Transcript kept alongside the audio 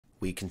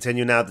We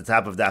continue now at the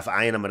top of Daf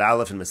Ayin Amud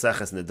Aleph in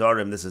Meseches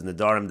Nedarim. This is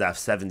Nedarim Daf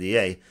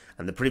 70a.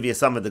 And the previous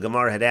summit, the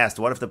Gemara had asked,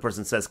 what if the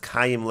person says,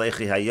 Kayim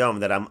Lechi Hayom,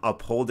 that I'm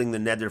upholding the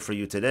neder for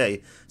you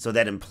today? So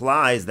that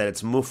implies that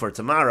it's mufar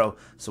tomorrow.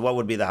 So what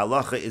would be the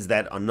halacha? Is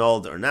that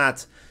annulled or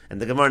not? And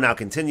the Gemara now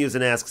continues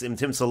and asks, Im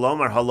Tim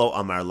Salomar Halo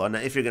Amar Lo. Now,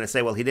 if you're going to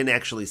say, well, he didn't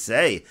actually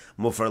say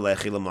Mufar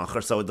Lechi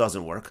Lamachar, so it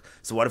doesn't work.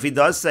 So what if he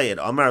does say it?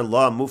 Amar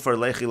Lo Mufar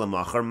Lechi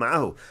Lamachar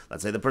Mahu.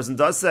 Let's say the person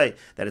does say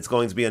that it's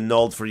going to be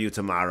annulled for you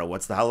tomorrow.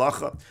 What's the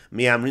halacha?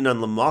 Mi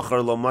Amrinan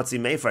Lamachar Lo Matzi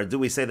Meifar. Do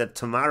we say that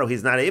tomorrow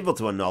he's not able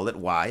to annul it?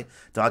 Why?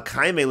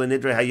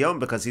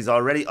 Because he's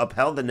already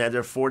upheld the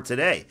neder for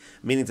today.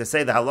 Meaning to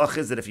say, the halacha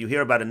is that if you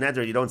hear about a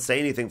neder, you don't say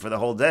anything for the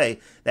whole day,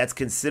 that's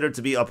considered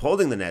to be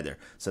upholding the neder.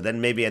 So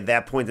then maybe at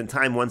that point in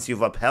time, once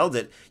you've upheld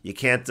it, you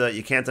can't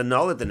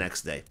annul it the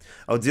next day.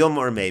 Odilma,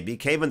 or maybe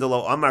Kevin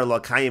Amar Lo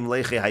Kayim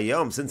Lechi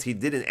Hayom, since he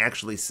didn't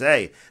actually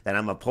say that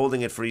I'm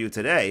upholding it for you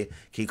today,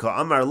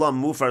 Kika Amar Lo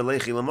Mufar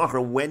Lechi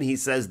Lamachar, when he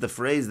says the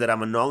phrase that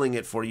I'm annulling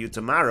it for you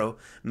tomorrow,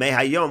 Me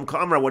Hayom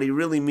Kamar, what he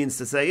really means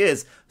to say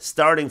is,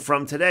 starting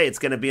from today, it's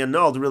going to be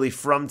annulled really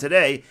from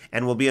today,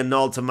 and will be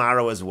annulled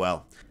tomorrow as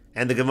well.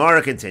 And the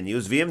Gemara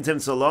continues, V'im tim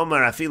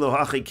salomar afilu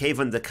hachi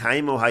kevan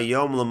dekaimo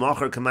hayom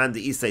l'mocher command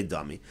isay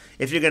dami.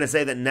 If you're going to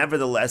say that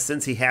nevertheless,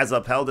 since he has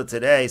upheld it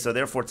today, so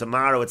therefore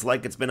tomorrow it's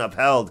like it's been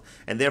upheld,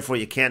 and therefore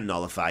you can't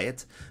nullify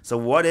it. So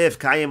what if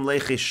kayim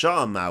lechi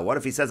sha'ama? What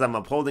if he says, I'm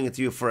upholding it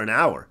to you for an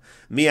hour?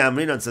 Mi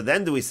amrinan. So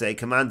then do we say,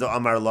 commando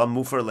amar la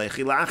mufar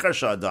lechi la'achar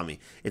sha'adami?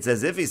 It's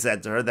as if he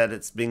said to her that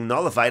it's being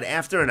nullified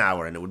after an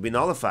hour, and it would be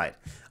nullified.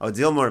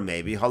 Odilmor,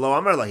 maybe, halo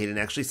amar la, he didn't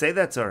actually say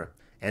that to her.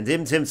 And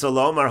im tim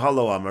salomar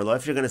halo amar lo,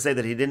 if you're going to say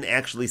that he didn't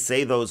actually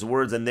say those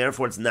words and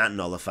therefore it's not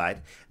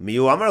nullified,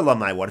 miu amar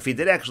lamai, what if he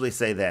did actually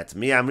say that?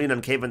 Mi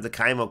amrinan kevan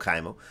kaimo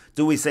kaimo.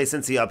 Do we say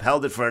since he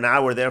upheld it for an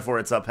hour, therefore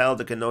it's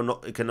upheld, it can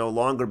no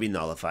longer be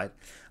nullified?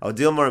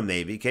 Odilmar,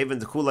 maybe kevan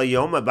kula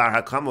yoma bar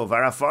hakamo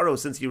varafaro,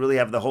 since you really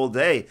have the whole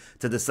day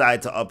to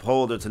decide to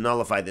uphold or to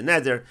nullify the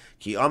neder.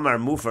 Ki amar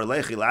mufar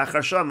lechi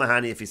la'achar shah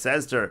mahani, if he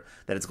says to her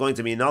that it's going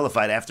to be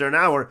nullified after an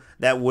hour,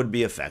 that would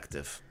be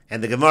effective.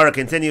 And the Gemara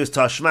continues,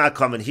 Tashma,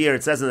 comment here,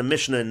 it says in the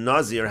Mishnah in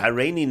Nazir,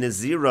 Hareini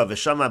Nazira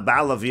v'shama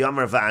ba'ala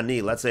v'yamar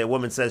va'ani. Let's say a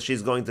woman says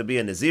she's going to be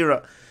a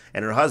Nazira,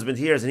 and her husband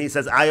hears, and he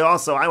says, I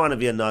want to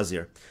be a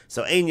Nazir.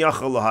 So, ein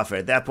yachol lahafer.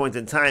 At that point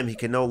in time, he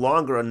can no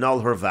longer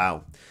annul her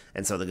vow.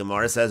 And so the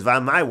Gemara says,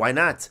 Va'amai, why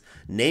not?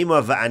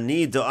 Nema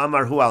va'ani do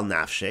amar hu al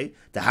nafshe,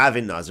 to have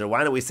a Nazir.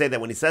 Why don't we say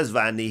that when he says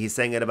va'ani, he's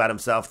saying it about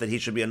himself, that he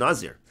should be a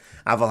Nazir?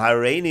 Aval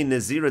hareini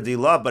nazira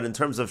dila, but in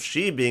terms of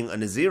she being a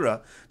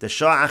Nazira, the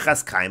shah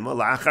achas kaima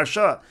la'achar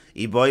shah,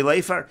 iboy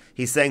leifar.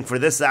 He's saying, for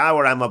this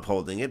hour I'm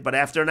upholding it, but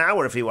after an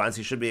hour, if he wants,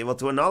 he should be able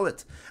to annul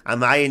it.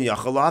 Amayin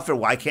yachol lahafer,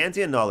 why can't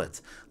he annul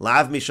it?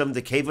 Lav mishum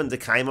de kevan de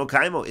kaimo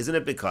kaimo. Isn't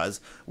it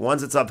because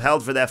once it's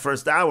upheld for that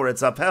first hour,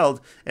 it's upheld,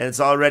 and it's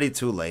already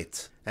too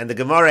late? And the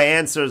Gemara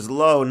answers,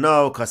 lo,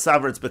 no,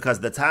 kasavar, it's because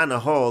the Tana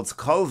holds,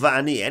 kol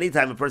va'ani,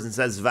 anytime a person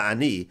says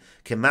va'ani,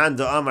 keman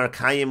do amar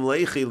kayim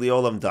leichi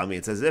liolam dami.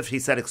 It's as if he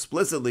said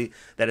explicitly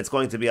that it's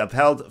going to be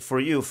upheld for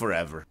you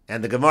forever.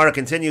 And the Gemara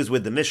continues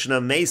with the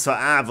Mishnah, meisa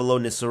av lo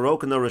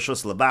nisorok no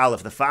rishus labal.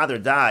 If the father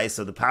dies,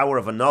 so the power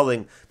of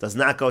annulling does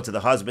not go to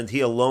the husband,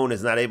 he alone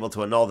is not able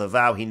to annul the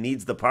vow, he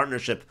needs the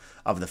partnership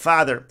of the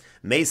father.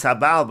 Meis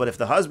habal, but if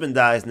the husband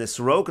dies,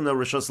 nisorok no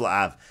rishus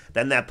la'av,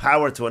 then that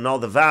power to annul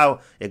the vow,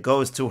 it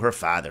goes to her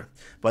father.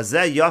 In this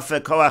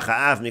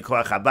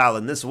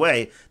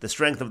way, the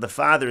strength of the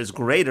father is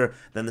greater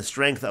than the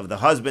strength of the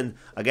husband.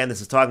 Again,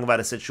 this is talking about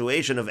a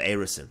situation of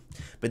erisin.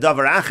 In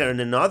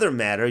another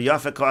matter,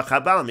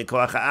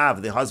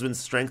 the husband's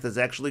strength is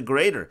actually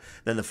greater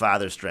than the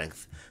father's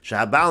strength.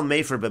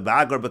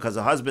 Because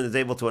a husband is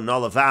able to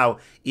annul a vow,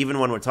 even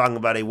when we're talking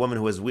about a woman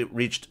who has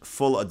reached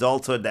full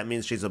adulthood, that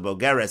means she's a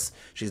bogeres,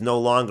 she's no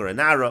longer a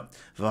nara.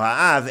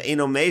 But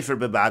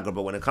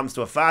when it comes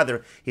to a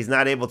father, he's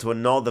not able to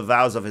annul the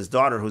vows of his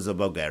daughter who's a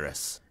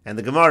bogeres. And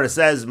the Gemara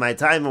says, my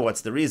time,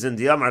 what's the reason?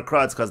 Diyamar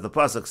kratz, because the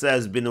pasuk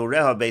says,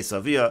 binureha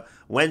beisavia,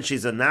 when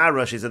she's a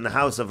nara, she's in the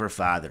house of her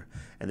father.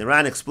 And the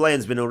Ran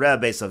explains,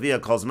 binureha beisavia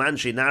calls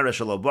manshi nara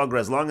shelo boger,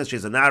 as long as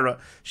she's a nara,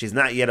 she's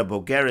not yet a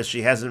bogeres,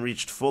 she hasn't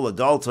reached full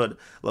adulthood.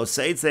 Lo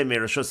seitze me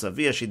rishus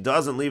avia, she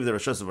doesn't leave the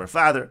rishus of her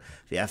father.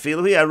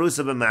 V'afilu hi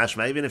arusa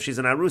b'mashma, even if she's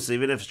an arusa,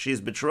 even if she's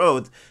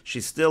betrothed,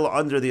 she's still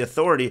under the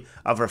authority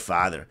of her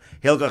father.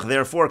 Hilgach,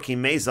 therefore, ki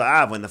meza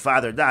av, when the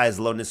father dies,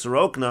 lo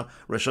nisrokna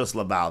rishus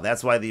labal.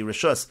 That's why the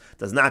rishus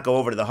does not go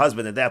over to the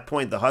husband. At that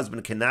point, the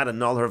husband cannot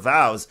annul her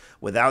vows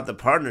without the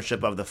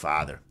partnership of the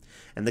father.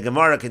 And the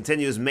Gemara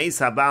continues, Meis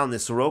habal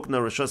nisrokna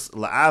rishus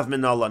la'av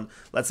minolan.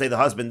 Let's say the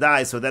husband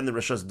dies, so then the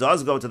rishus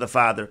does go to the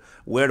father.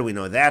 Where do we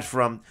know that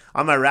from?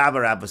 Amar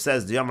Rabba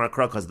says, Diyamar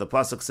Krok, because the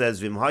pasuk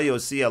says, Vimhayo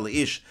siya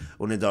leish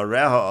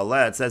unidareha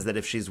aleh. It says that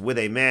if she's with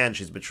a man,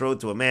 she's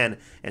betrothed to a man,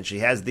 and she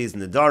has these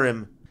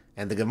nedarim.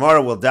 And the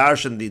Gemara will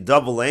darshan the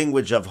double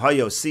language of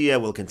Hayosiya.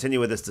 We'll continue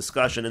with this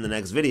discussion in the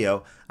next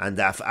video on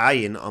Daf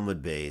Ayin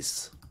Amud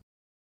Beis.